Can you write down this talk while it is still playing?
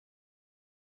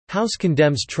House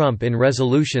condemns Trump in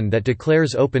resolution that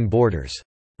declares open borders.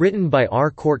 Written by R.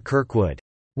 Court Kirkwood.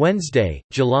 Wednesday,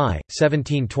 July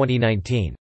 17,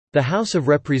 2019. The House of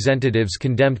Representatives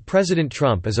condemned President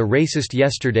Trump as a racist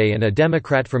yesterday, and a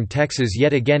Democrat from Texas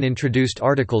yet again introduced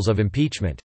articles of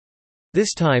impeachment.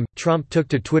 This time, Trump took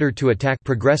to Twitter to attack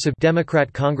progressive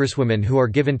Democrat congresswomen who are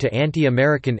given to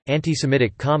anti-American,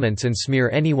 anti-Semitic comments and smear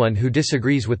anyone who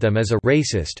disagrees with them as a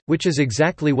racist, which is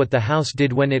exactly what the House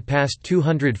did when it passed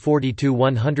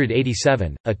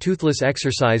 240-187, a toothless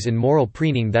exercise in moral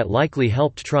preening that likely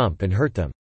helped Trump and hurt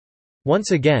them.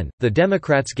 Once again, the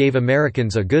Democrats gave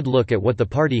Americans a good look at what the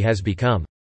party has become.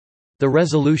 The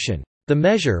resolution. The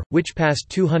measure, which passed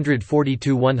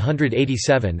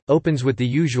 240-187, opens with the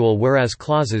usual whereas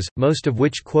clauses, most of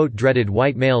which quote dreaded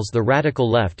white males the radical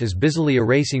left is busily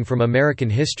erasing from American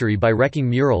history by wrecking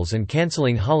murals and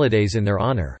canceling holidays in their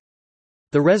honor.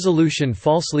 The resolution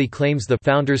falsely claims the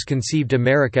founders conceived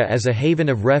America as a haven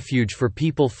of refuge for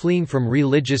people fleeing from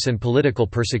religious and political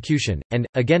persecution, and,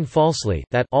 again falsely,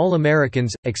 that all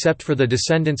Americans, except for the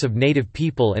descendants of native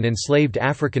people and enslaved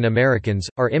African Americans,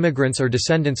 are immigrants or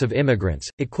descendants of immigrants.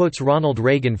 It quotes Ronald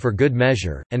Reagan for good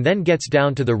measure, and then gets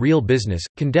down to the real business,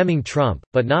 condemning Trump,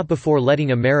 but not before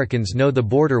letting Americans know the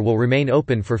border will remain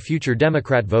open for future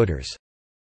Democrat voters.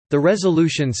 The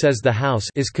resolution says the House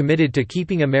is committed to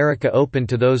keeping America open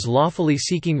to those lawfully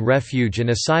seeking refuge and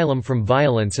asylum from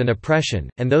violence and oppression,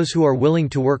 and those who are willing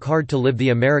to work hard to live the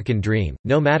American dream,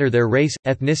 no matter their race,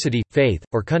 ethnicity, faith,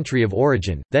 or country of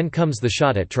origin. Then comes the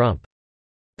shot at Trump.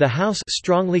 The House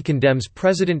strongly condemns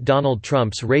President Donald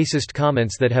Trump's racist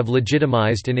comments that have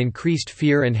legitimized and increased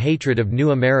fear and hatred of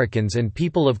new Americans and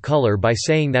people of color by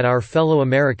saying that our fellow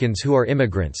Americans who are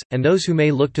immigrants, and those who may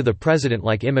look to the president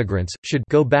like immigrants, should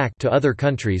go back to other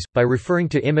countries, by referring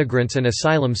to immigrants and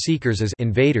asylum seekers as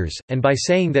invaders, and by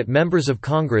saying that members of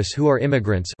Congress who are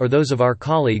immigrants or those of our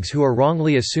colleagues who are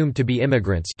wrongly assumed to be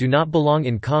immigrants do not belong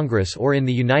in Congress or in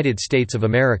the United States of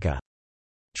America.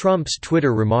 Trump's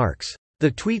Twitter remarks. The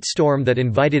tweet storm that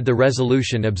invited the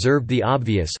resolution observed the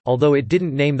obvious, although it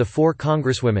didn't name the four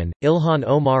congresswomen: Ilhan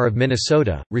Omar of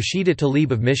Minnesota, Rashida Tlaib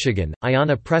of Michigan,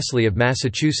 Ayanna Pressley of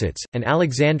Massachusetts, and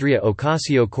Alexandria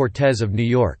Ocasio-Cortez of New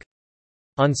York.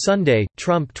 On Sunday,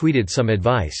 Trump tweeted some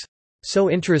advice.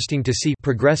 So interesting to see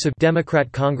progressive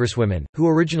Democrat congresswomen, who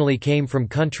originally came from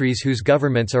countries whose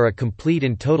governments are a complete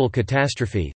and total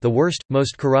catastrophe, the worst,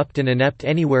 most corrupt and inept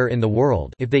anywhere in the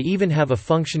world if they even have a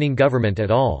functioning government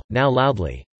at all, now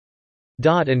loudly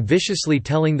and viciously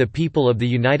telling the people of the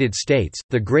United States,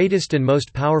 the greatest and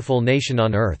most powerful nation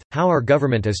on earth, how our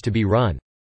government is to be run.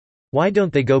 Why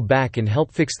don't they go back and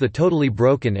help fix the totally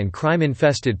broken and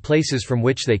crime-infested places from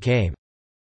which they came?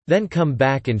 Then come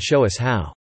back and show us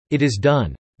how. It is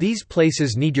done. These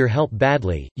places need your help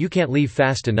badly, you can't leave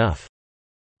fast enough.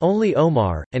 Only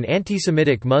Omar, an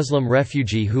anti-Semitic Muslim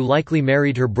refugee who likely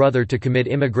married her brother to commit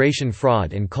immigration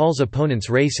fraud and calls opponents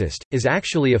racist, is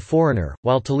actually a foreigner,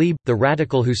 while Tlaib, the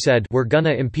radical who said "we're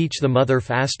gonna impeach the mother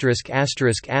f***,"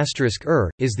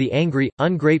 is the angry,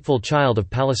 ungrateful child of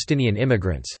Palestinian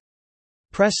immigrants.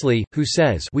 Pressley, who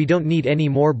says we don't need any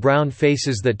more brown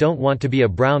faces that don't want to be a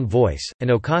brown voice, and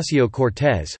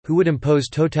Ocasio-Cortez, who would impose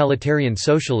totalitarian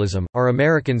socialism, are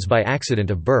Americans by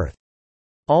accident of birth.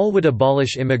 All would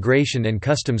abolish immigration and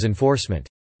customs enforcement.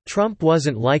 Trump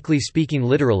wasn't likely speaking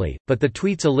literally, but the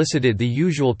tweets elicited the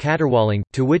usual caterwauling,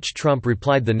 to which Trump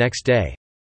replied the next day.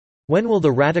 When will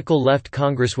the radical left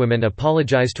congresswomen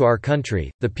apologize to our country,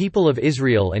 the people of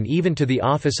Israel, and even to the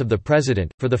office of the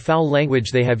president, for the foul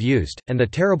language they have used, and the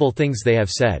terrible things they have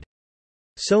said?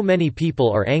 So many people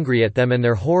are angry at them and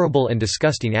their horrible and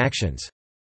disgusting actions.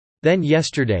 Then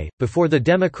yesterday, before the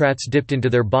Democrats dipped into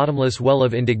their bottomless well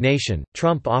of indignation,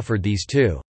 Trump offered these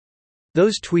too.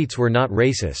 Those tweets were not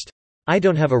racist. I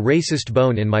don't have a racist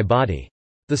bone in my body.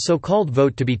 The so-called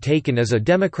vote to be taken is a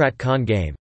Democrat con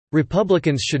game.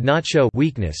 Republicans should not show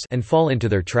weakness and fall into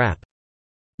their trap.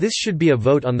 This should be a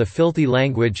vote on the filthy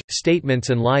language, statements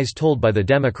and lies told by the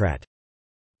Democrat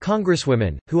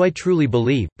congresswomen, who I truly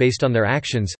believe, based on their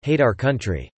actions, hate our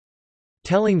country.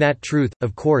 Telling that truth,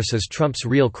 of course, is Trump's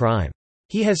real crime.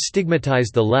 He has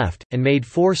stigmatized the left, and made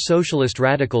four socialist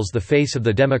radicals the face of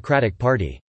the Democratic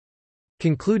Party.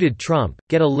 Concluded Trump,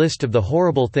 get a list of the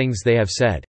horrible things they have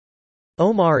said.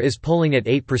 Omar is polling at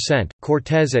 8%,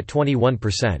 Cortez at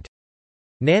 21%.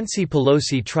 Nancy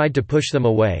Pelosi tried to push them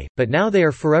away, but now they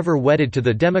are forever wedded to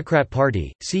the Democrat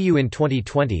Party. See you in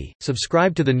 2020.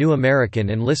 Subscribe to The New American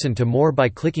and listen to more by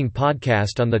clicking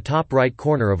podcast on the top right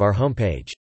corner of our homepage.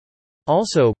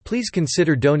 Also, please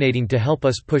consider donating to help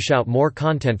us push out more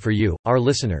content for you, our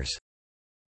listeners.